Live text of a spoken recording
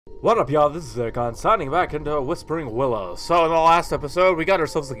What up, y'all? This is Zircon, signing back into Whispering Willows. So, in the last episode, we got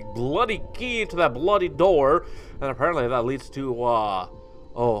ourselves a bloody key to that bloody door, and apparently that leads to,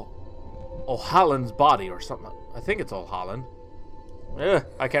 O'Halloran's body or something. I think it's O'Halloran.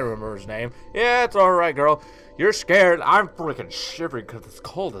 I can't remember his name. Yeah, it's alright, girl. You're scared. I'm freaking shivering because it's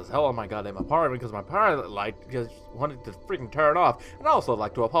cold as hell in my goddamn apartment because my pilot light just wanted to freaking turn off. And I also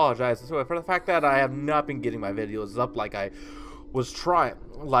like to apologize for the fact that I have not been getting my videos up like I was trying,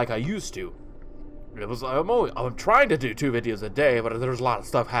 like I used to. I'm trying to do 2 videos a day, but there's a lot of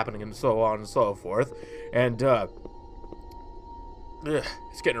stuff happening and so on and so forth. And,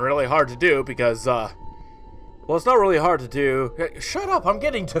 it's getting really hard to do because, well, it's not really hard to do. Shut up, I'm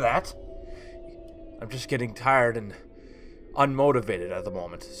getting to that. I'm just getting tired and unmotivated at the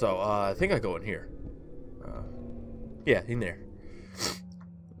moment. So, I think I go in here. Yeah, in there.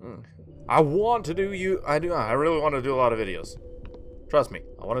 I want to do I really want to do a lot of videos. Trust me,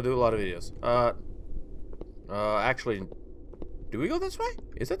 I want to do a lot of videos. Actually, do we go this way?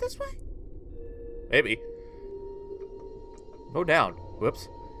 Is it this way? Maybe. Go down. Whoops.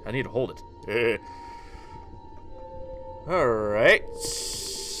 I need to hold it. Alright.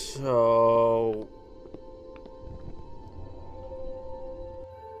 So...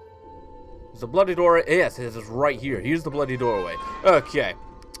 there's a bloody door. Yes, it is right here. Here's the bloody doorway. Okay.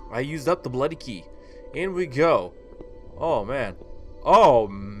 I used up the bloody key. In we go. Oh, man. Oh,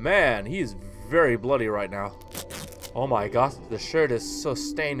 man. He is very bloody right now. Oh, my gosh. The shirt is so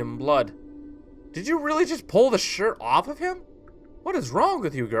stained in blood. Did you really just pull the shirt off of him? What is wrong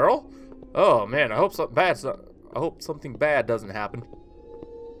with you, girl? Oh, man. I hope something bad doesn't happen.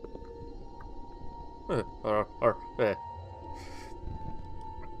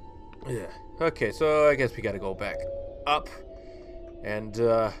 Yeah. Okay, so I guess we gotta go back up. And,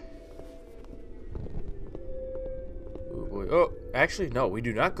 oh, boy. Oh, actually, no, we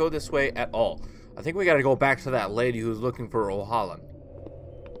do not go this way at all. I think we gotta go back to that lady who's looking for O'Halloran.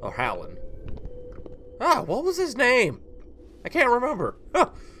 O'Halloran. Ah, what was his name? I can't remember.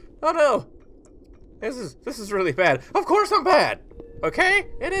 Oh no. This is really bad. Of course I'm bad. Okay?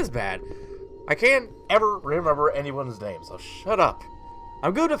 It is bad. I can't ever remember anyone's name, so shut up.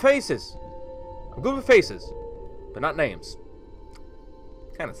 I'm good with faces. I'm good with faces, but not names.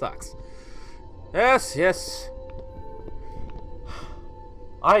 Kinda sucks. Yes.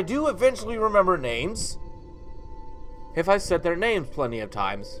 I do eventually remember names. If I said their names plenty of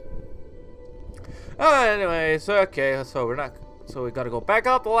times. Anyways, okay, so we gotta go back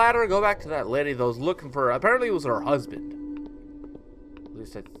up the ladder, go back to that lady that was looking for, apparently it was her husband. At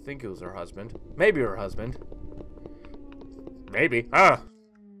least I think it was her husband. Maybe her husband. Maybe.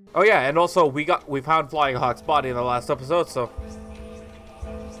 Oh yeah, and also we found Flying Hawk's body in the last episode, so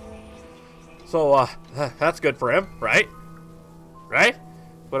that's good for him, right? Right?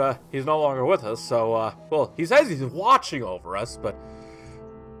 But he's no longer with us, so well, he says he's watching over us, but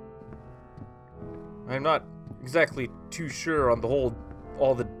I'm not exactly too sure on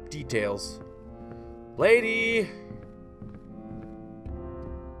all the details. Lady?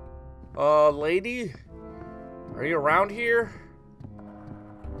 Lady? Are you around here?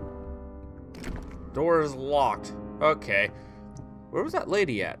 Door is locked. Okay. Where was that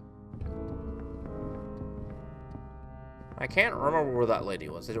lady at? I can't remember where that lady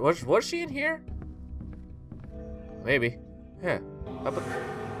was. Was she in here? Maybe. Yeah.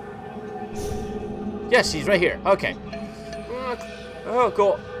 Yes, she's right here. Okay. Oh,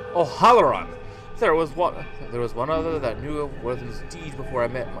 cool. O'Halloran. There was one other that knew of his deeds before I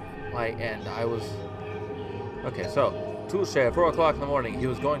met my end. I was... Okay, so Tuesday at 4 o'clock in the morning. He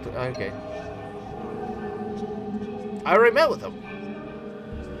was going to... Okay. I already met with him.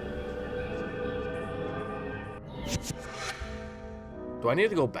 Do I need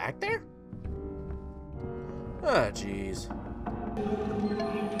to go back there? Ah, jeez.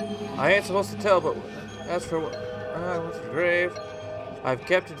 I ain't supposed to tell, but as for what what's the grave, I've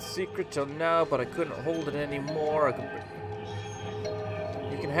kept it secret till now, but I couldn't hold it anymore.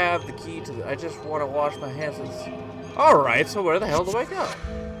 You can have the key to the... I just want to wash my hands. Alright, so where the hell do I go?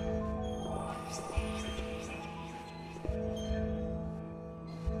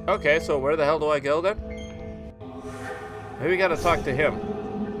 Okay, so where the hell do I go then? Maybe we gotta talk to him.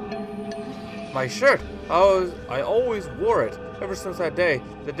 My shirt! I always wore it, ever since that day,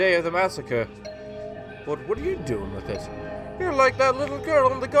 the day of the massacre. But what are you doing with it? You're like that little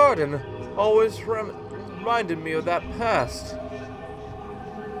girl in the garden, always reminded me of that past.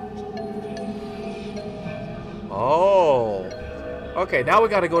 Oh. Okay, now we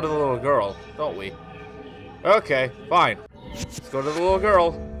gotta go to the little girl, don't we? Okay, fine. Let's go to the little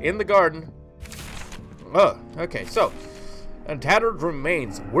girl in the garden. Oh, okay, so and tattered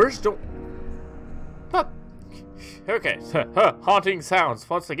remains. Words don't... Huh. Okay, haunting sounds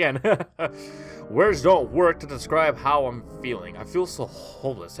once again. Words don't work to describe how I'm feeling. I feel so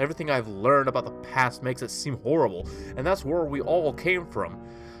hopeless. Everything I've learned about the past makes it seem horrible, and that's where we all came from.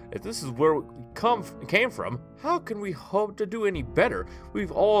 If this is where we came from, how can we hope to do any better?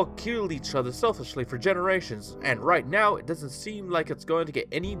 We've all killed each other selfishly for generations, and right now it doesn't seem like it's going to get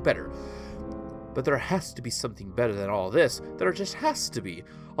any better. But there has to be something better than all this. There just has to be.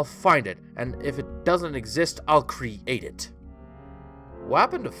 I'll find it, and if it doesn't exist, I'll create it. What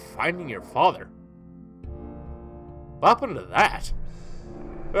happened to finding your father? What happened to that?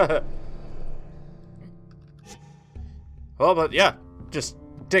 Well, but yeah, just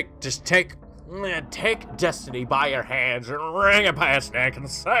take destiny by your hands and wring it by its neck and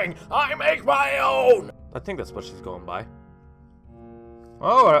sing, I make my own! I think that's what she's going by.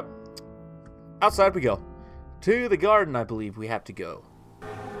 Alright. Outside we go. To the garden, I believe we have to go.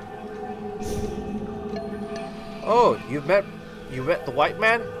 Oh, you met the white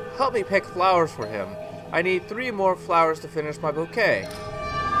man? Help me pick flowers for him. I need 3 more flowers to finish my bouquet.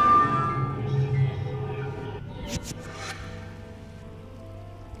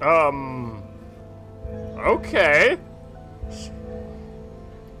 Okay.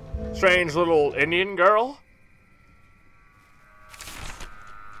 Strange little Indian girl.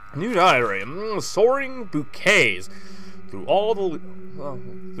 New diary. Soaring bouquets through all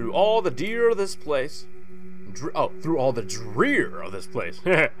the deer of this place. Through all the drear of this place.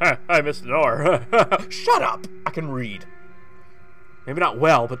 I missed an R. Shut up! I can read. Maybe not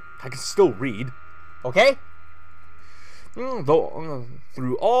well, but I can still read. Okay?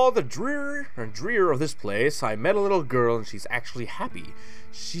 Through all the drear of this place, I met a little girl, and she's actually happy.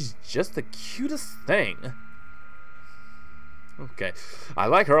 She's just the cutest thing. Okay, I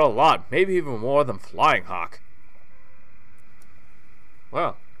like her a lot, maybe even more than Flying Hawk.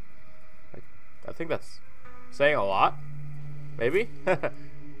 Well, I think that's saying a lot. Maybe? I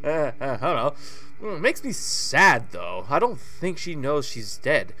don't know. It makes me sad, though. I don't think she knows she's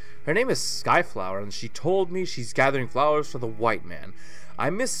dead. Her name is Skyflower, and she told me she's gathering flowers for the white man. I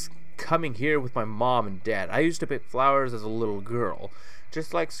miss coming here with my mom and dad. I used to pick flowers as a little girl,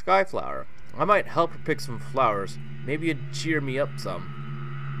 just like Skyflower. I might help her pick some flowers. Maybe it'd cheer me up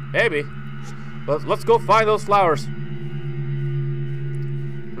some. Maybe. But let's go find those flowers.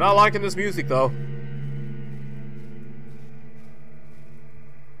 I'm not liking this music, though.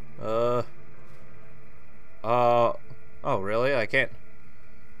 Oh, really? I can't.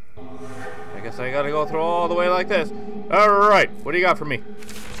 I guess I gotta go through all the way like this. Alright, what do you got for me?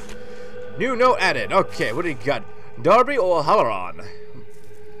 New note added. Okay, what do you got? Darby O'Halloran.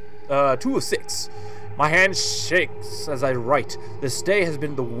 2 of 6. My hand shakes as I write. This day has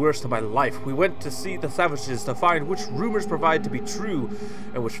been the worst of my life. We went to see the savages to find which rumors provide to be true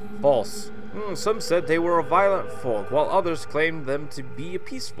and which false. Some said they were a violent folk, while others claimed them to be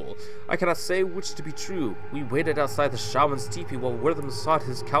peaceful. I cannot say which to be true. We waited outside the shaman's teepee while Wortham sought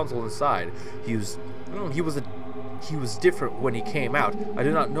his counsel inside. He was different when he came out. I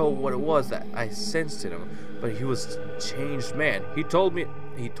do not know what it was that I sensed in him, but he was a changed man. He told the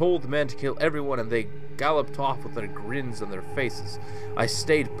men to kill everyone, and they galloped off with their grins on their faces. I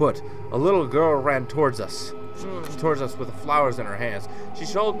stayed put. A little girl ran towards us with the flowers in her hands. She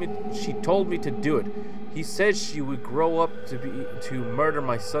told me to do it. He said she would grow up to murder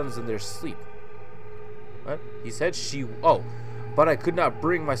my sons in their sleep. What? He said but I could not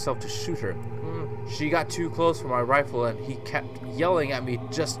bring myself to shoot her. She got too close for my rifle, and he kept yelling at me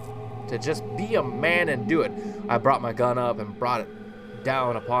to just be a man and do it. I brought my gun up and brought it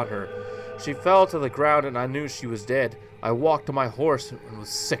down upon her. She fell to the ground, and I knew she was dead. I walked to my horse and was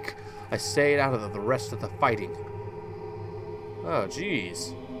sick. I stayed out of the rest of the fighting. Oh,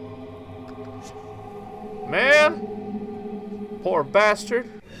 jeez. Man! Poor bastard.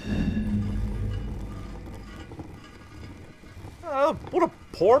 Oh, what a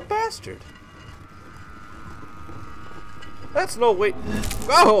poor bastard. That's no way.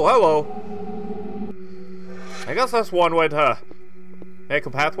 Oh, hello. I guess that's one way to make a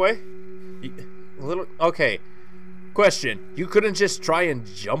pathway. Okay. Question. You couldn't just try and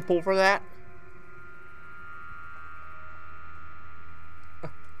jump over that?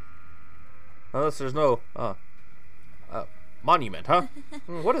 Unless there's no monument, huh?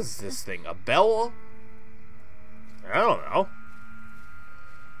 What is this thing? A bell? I don't know.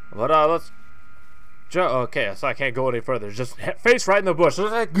 But let's okay, so I can't go any further. Just face right in the bush.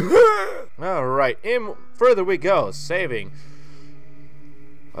 Alright, further we go. Saving.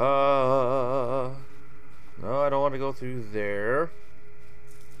 No, I don't want to go through there.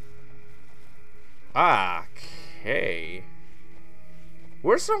 Okay.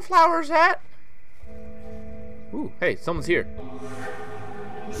 Where's some flowers at? Ooh, hey, someone's here.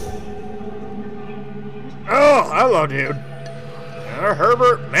 Oh, hello, dude.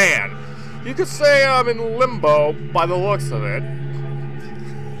 Herbert, man. You could say I'm in limbo by the looks of it.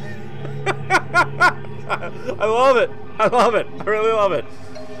 I love it. I love it. I really love it.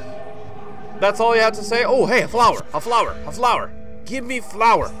 That's all you have to say? Oh, hey, a flower. A flower. A flower. Give me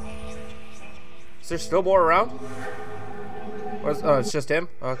flower. Is there still more around? Or is, oh, it's just him?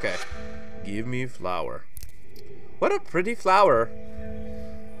 Okay. Give me flower. What a pretty flower.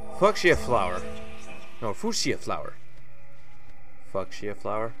 Fuchsia flower. No, fuchsia flower. Fuchsia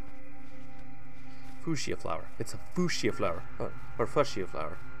flower. Fuchsia flower. It's a fuchsia flower. Or fuchsia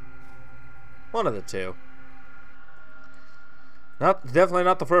flower. One of the two. Definitely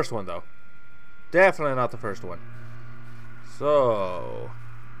not the first one, though. Definitely not the first one. So,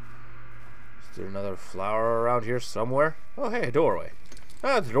 is there another flower around here somewhere? Oh, hey, a doorway.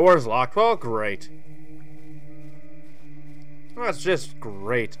 Ah, the door's locked. Well, great. That's just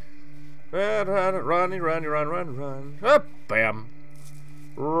great. Run, run. Oh, bam.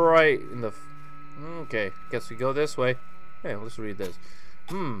 Right in the... Okay, guess we go this way. Hey, let's read this.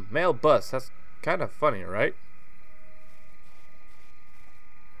 Mail bus. That's kind of funny, right?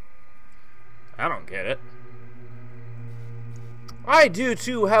 I don't get it. I do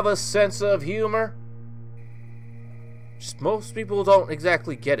too have a sense of humor. Just most people don't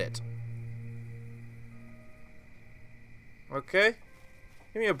exactly get it. Okay?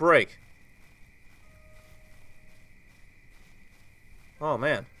 Give me a break. Oh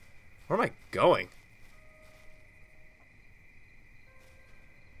man. Where am I going?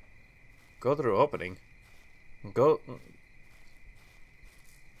 Go through opening. Go...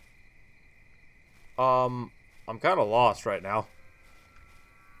 I'm kind of lost right now.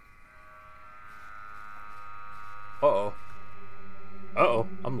 Uh-oh. Uh-oh,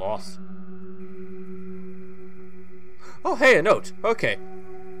 I'm lost. Oh, hey, a note. Okay.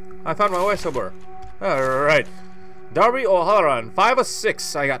 I found my way somewhere. Alright. Darby O'Halloran, 5 of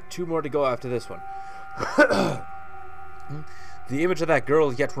 6. I got 2 more to go after this one. The image of that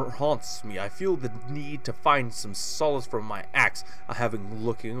girl yet haunts me. I feel the need to find some solace from my axe. I have been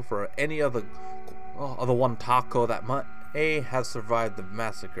looking for any other one taco that may have survived the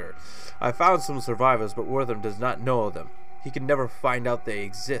massacre. I found some survivors, but one of them does not know them. He can never find out they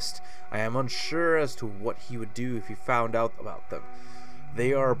exist. I am unsure as to what he would do if he found out about them.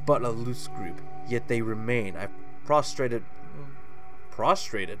 They are but a loose group, yet they remain. I prostrated.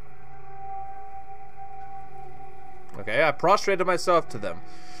 Okay, I prostrated myself to them,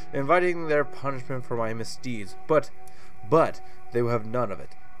 inviting their punishment for my misdeeds. But they will have none of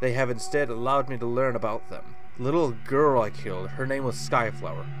it. They have instead allowed me to learn about them. The little girl I killed, her name was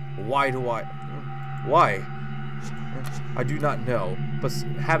Skyflower. Why? I do not know, but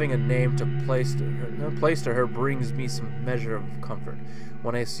having a name to place to her brings me some measure of comfort.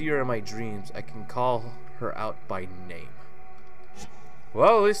 When I see her in my dreams, I can call her out by name.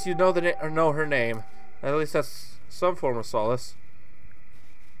 Well, at least you know her name. At least that's some form of solace.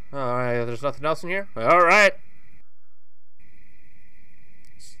 Alright, there's nothing else in here? Alright.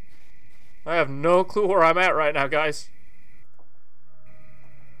 I have no clue where I'm at right now, guys.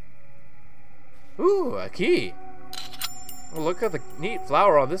 Ooh, a key. Oh, look at the neat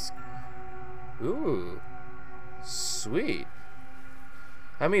flower on this. Ooh. Sweet.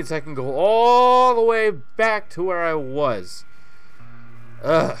 That means I can go all the way back to where I was.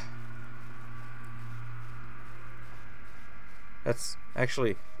 Ugh. That's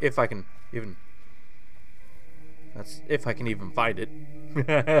actually if I can even find it.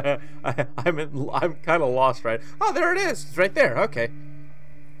 I'm kind of lost, right? Oh, there it is. It's right there. Okay.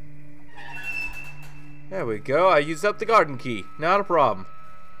 There we go. I used up the garden key. Not a problem.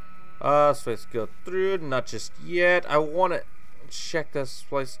 So let's go through. Not just yet. I want to check this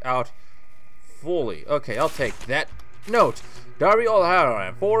place out fully. Okay, I'll take that. Note. Darby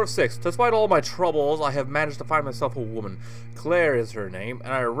O'Halloran, 4 of 6. Despite all my troubles, I have managed to find myself a woman. Claire is her name,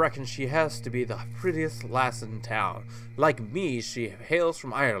 and I reckon she has to be the prettiest lass in town. Like me, she hails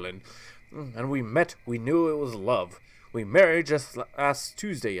from Ireland. And we met, we knew it was love. We married just last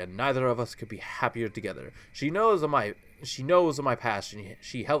Tuesday, and neither of us could be happier together. She knows of my past, and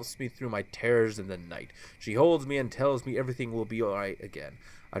she helps me through my terrors in the night. She holds me and tells me everything will be alright again.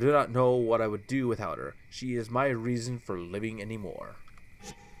 I do not know what I would do without her. She is my reason for living anymore.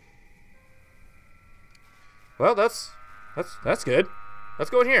 Well, that's good. Let's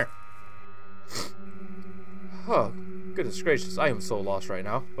go in here. Oh, goodness gracious, I am so lost right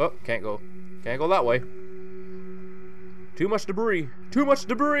now. Oh, can't go that way. Too much debris. Too much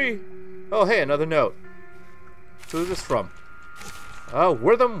debris. Oh, hey, another note. Who is this from?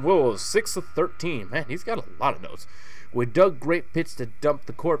 Wortham Willows, 6 of 13. Man, he's got a lot of notes. We dug great pits to dump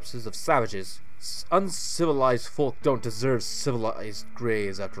the corpses of savages. Uncivilized folk don't deserve civilized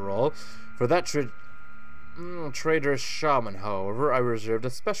graves, after all. For that traitorous shaman, however, I reserved a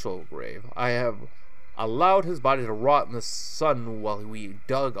special grave. I have allowed his body to rot in the sun while we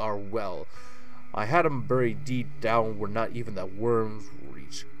dug our well. I had him buried deep down where not even the worms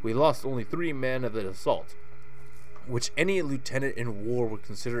reach. We lost only 3 men of the assault, which any lieutenant in war would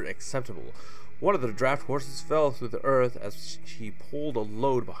consider acceptable. One of the draft horses fell through the earth as she pulled a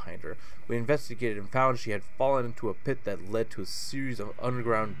load behind her. We investigated and found she had fallen into a pit that led to a series of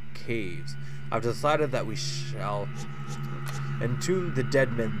underground caves. I've decided that we shall entomb the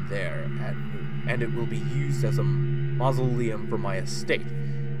dead men there, and it will be used as a mausoleum for my estate.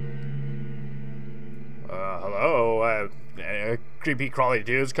 Hello? Creepy crawly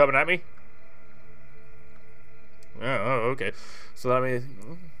dudes coming at me? Oh, okay. So that means...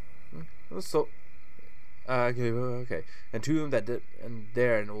 okay. And to them that did, and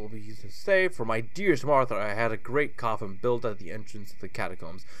there, and it will be used to stay. For my dearest Martha, I had a great coffin built at the entrance of the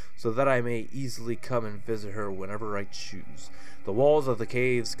catacombs, so that I may easily come and visit her whenever I choose. The walls of the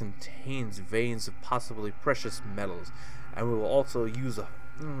caves contains veins of possibly precious metals, and we will also use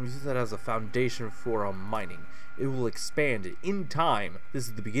that as a foundation for our mining. It will expand in time. This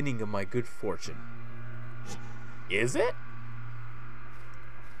is the beginning of my good fortune. Is it?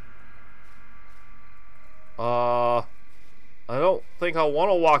 I don't think I want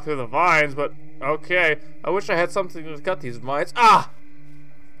to walk through the vines, but okay. I wish I had something to cut these vines.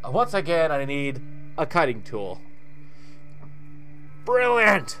 Once again, I need a cutting tool.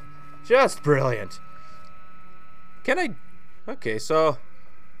 Brilliant! Just brilliant. Can I... Okay, so...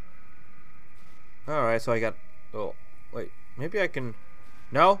 Alright, so I got... Oh, wait. Maybe I can...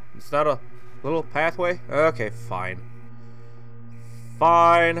 No? It's not a little pathway? Okay, fine.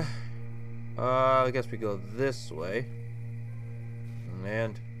 Fine. I guess we go this way.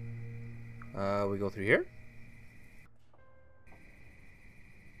 And... we go through here?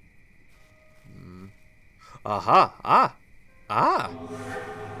 Aha!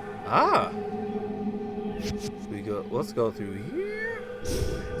 Let's go through here.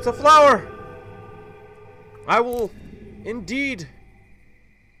 It's a flower! I will indeed.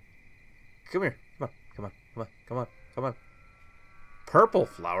 Come here. Come on. Purple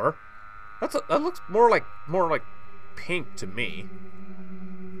flower? That looks more like pink to me.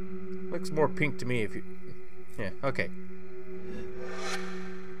 Looks more pink to me if you... Yeah, okay.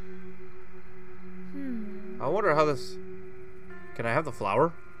 I wonder how this... Can I have the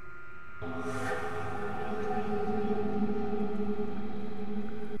flower?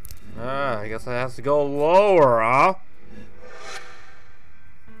 I guess I have to go lower, huh?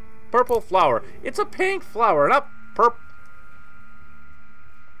 Purple flower. It's a pink flower, not purple.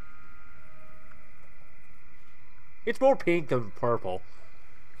 It's more pink than purple.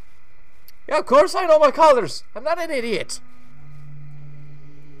 Yeah, of course I know my colors. I'm not an idiot.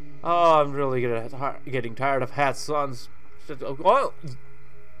 Oh, I'm really getting tired of Hat's sons. Well,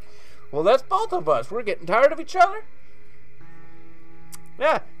 that's both of us. We're getting tired of each other.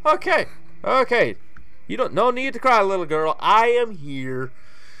 Yeah, okay. No need to cry, little girl. I am here.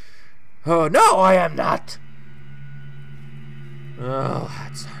 Oh, no, I am not. Oh,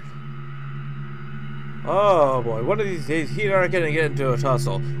 Hat's son. Oh, boy. One of these days, he and I are going to get into a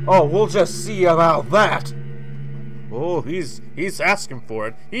tussle. Oh, we'll just see about that. Oh, he's asking for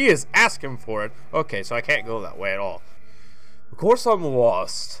it. He is asking for it. Okay, so I can't go that way at all. Of course I'm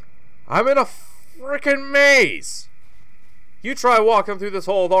lost. I'm in a freaking maze. You try walking through this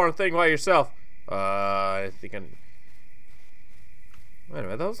whole darn thing by yourself. I think I'm... Wait a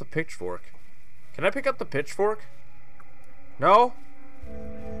minute, that was a pitchfork. Can I pick up the pitchfork? No?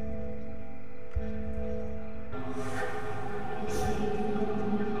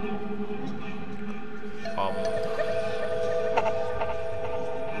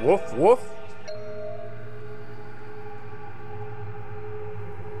 Woof, woof.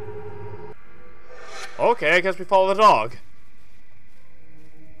 Okay, I guess we follow the dog.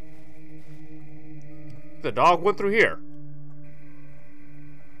 The dog went through here.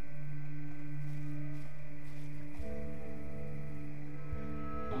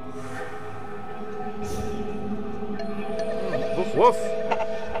 Woof, woof.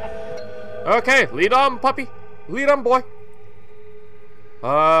 Okay, lead on, puppy. Lead on, boy.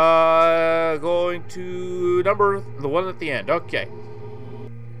 Going to number the one at the end. Okay.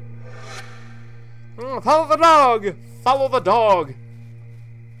 Follow the dog! Follow the dog!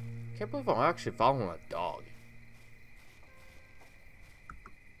 Can't believe I'm actually following a dog.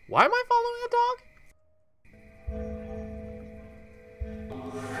 Why am I following a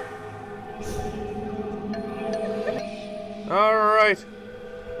Alright.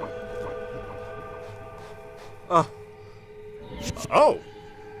 Oh.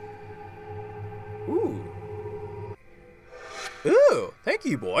 Ooh. Ooh. Thank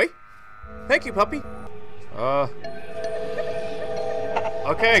you, boy. Thank you, puppy.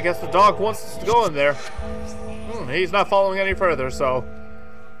 Okay, I guess the dog wants us to go in there. He's not following any further, so...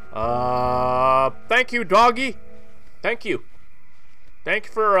 thank you, doggy. Thank you. Thank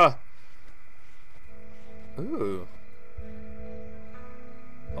you for, Ooh.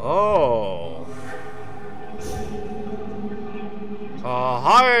 Oh.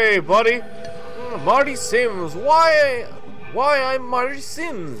 Hi, buddy. Marty Sims. Why I'm Marty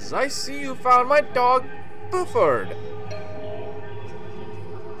Sims. I see you found my dog, Buford.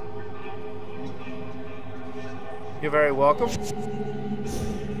 You're very welcome.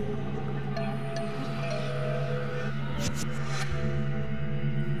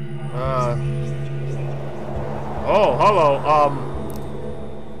 Oh, hello.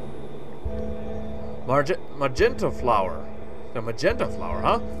 Magenta flower. The magenta flower,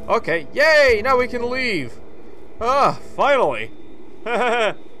 huh? Okay. Yay! Now we can leave. Finally.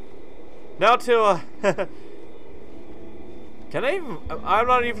 Now to, can I even... I'm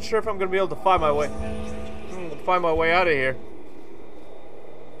not even sure if I'm gonna be able to find my way... out of here.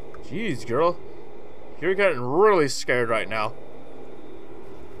 Jeez, girl. You're getting really scared right now.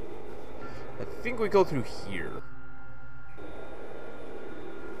 I think we go through here.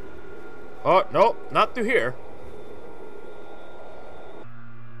 Oh, no, not through here.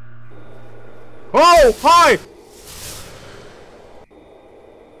 Oh, hi!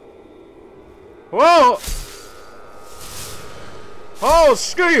 Whoa! Oh,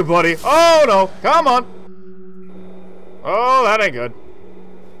 screw you, buddy. Oh, no. Come on. Oh, that ain't good.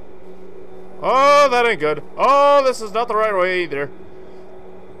 Oh, that ain't good. Oh, this is not the right way either.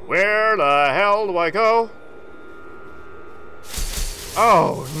 Where the hell do I go?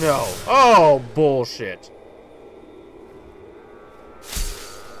 Oh, no. Oh, bullshit.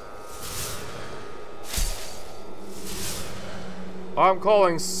 I'm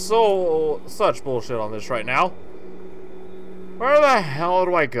calling such bullshit on this right now. Where the hell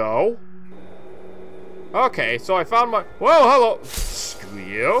do I go? Okay, so I found my... Whoa, hello. Screw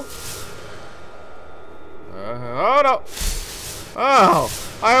you. Oh, no. Oh,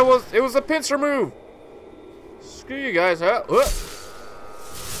 it was a pincer move. Screw you guys, huh?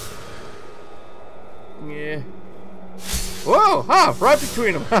 Yeah. Whoa, right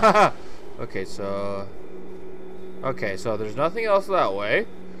between them. Okay, so there's nothing else that way.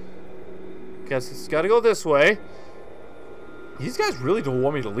 Guess it's gotta go this way. These guys really don't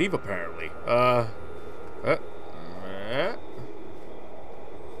want me to leave, apparently. I'll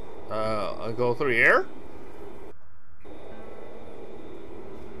go through here.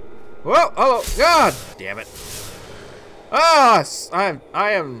 Whoa, hello. God damn it. I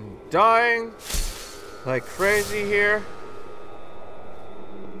am dying like crazy here.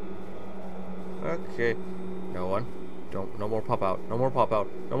 Okay. No one. No more pop out. No more pop out.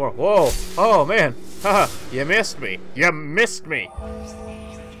 No more. Whoa. Oh, man. Haha. You missed me. You missed me.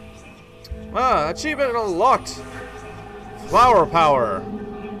 Achievement unlocked. Flower power.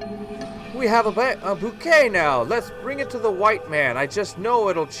 We have a bouquet now. Let's bring it to the white man. I just know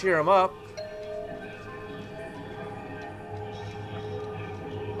it'll cheer him up.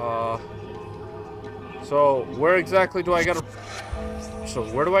 So where exactly do I gotta... So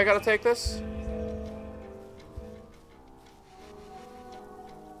where do I gotta take this?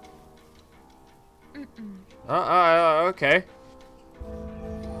 Okay.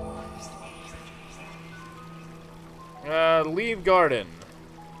 Leave garden.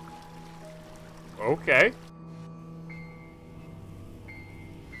 Okay.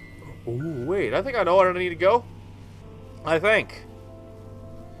 Ooh, wait. I think I know where I need to go. I think.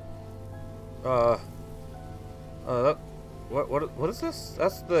 What is this?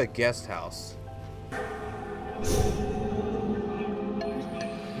 That's the guest house.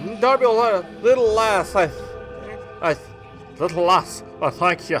 Darby, little lass, little lass, I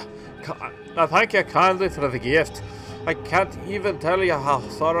thank you. I thank you kindly for the gift. I can't even tell you how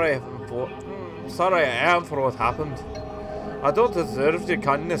sorry I am for what happened. I don't deserve your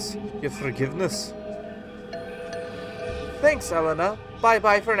kindness, your forgiveness. Thanks, Elena.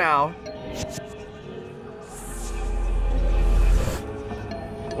 Bye-bye for now.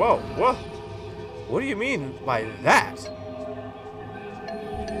 Whoa, what? What do you mean by that?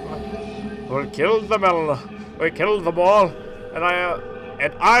 We killed them, Elena. We killed them all. And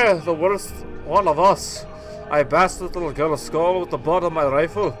I, the worst one of us. I bashed the little girl's skull with the butt of my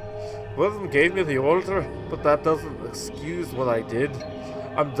rifle. One of them gave me the altar, but that doesn't excuse what I did.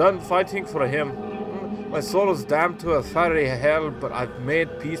 I'm done fighting for him. My soul is damned to a fiery hell, but I've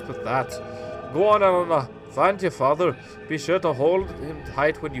made peace with that. Go on, Elena. Thank you, Father. Be sure to hold him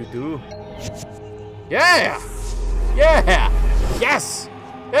tight when you do. Yeah! Yeah! Yes!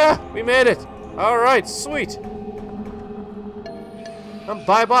 Yeah, we made it. Alright, sweet. And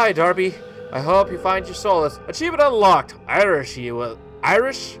bye-bye, Darby. I hope you find your solace. Achievement unlocked. Irish he was...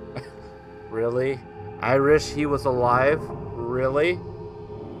 Irish? Really? Irish he was alive? Really?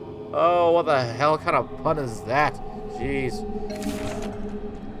 Oh, what the hell kind of pun is that? Jeez.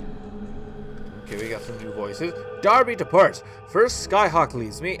 Okay, we got some new voices. Darby departs. First Skyhawk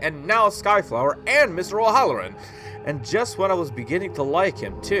leaves me, and now Skyflower and Mr. O'Halloran. And just when I was beginning to like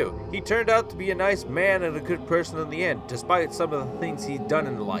him, too. He turned out to be a nice man and a good person in the end, despite some of the things he'd done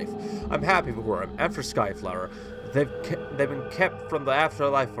in life. I'm happy for him, and for Skyflower. They've been kept from the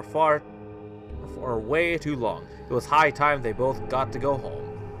afterlife for way too long. It was high time they both got to go home.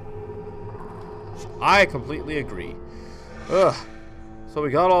 I completely agree. Ugh. So we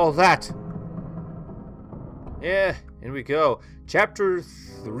got all that. Yeah, here we go. Chapter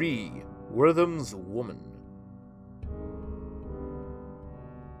 3. Wortham's Woman.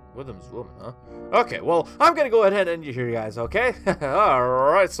 Wortham's Woman, huh? Okay, well, I'm gonna go ahead and end you here, guys, okay?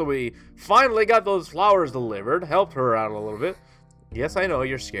 Alright, so we finally got those flowers delivered. Helped her out a little bit. Yes, I know,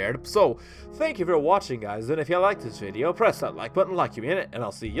 you're scared. So, thank you for watching, guys, and if you liked this video, press that like button, like you mean it, and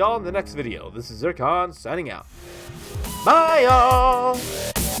I'll see y'all in the next video. This is Zircon, signing out. Bye, y'all!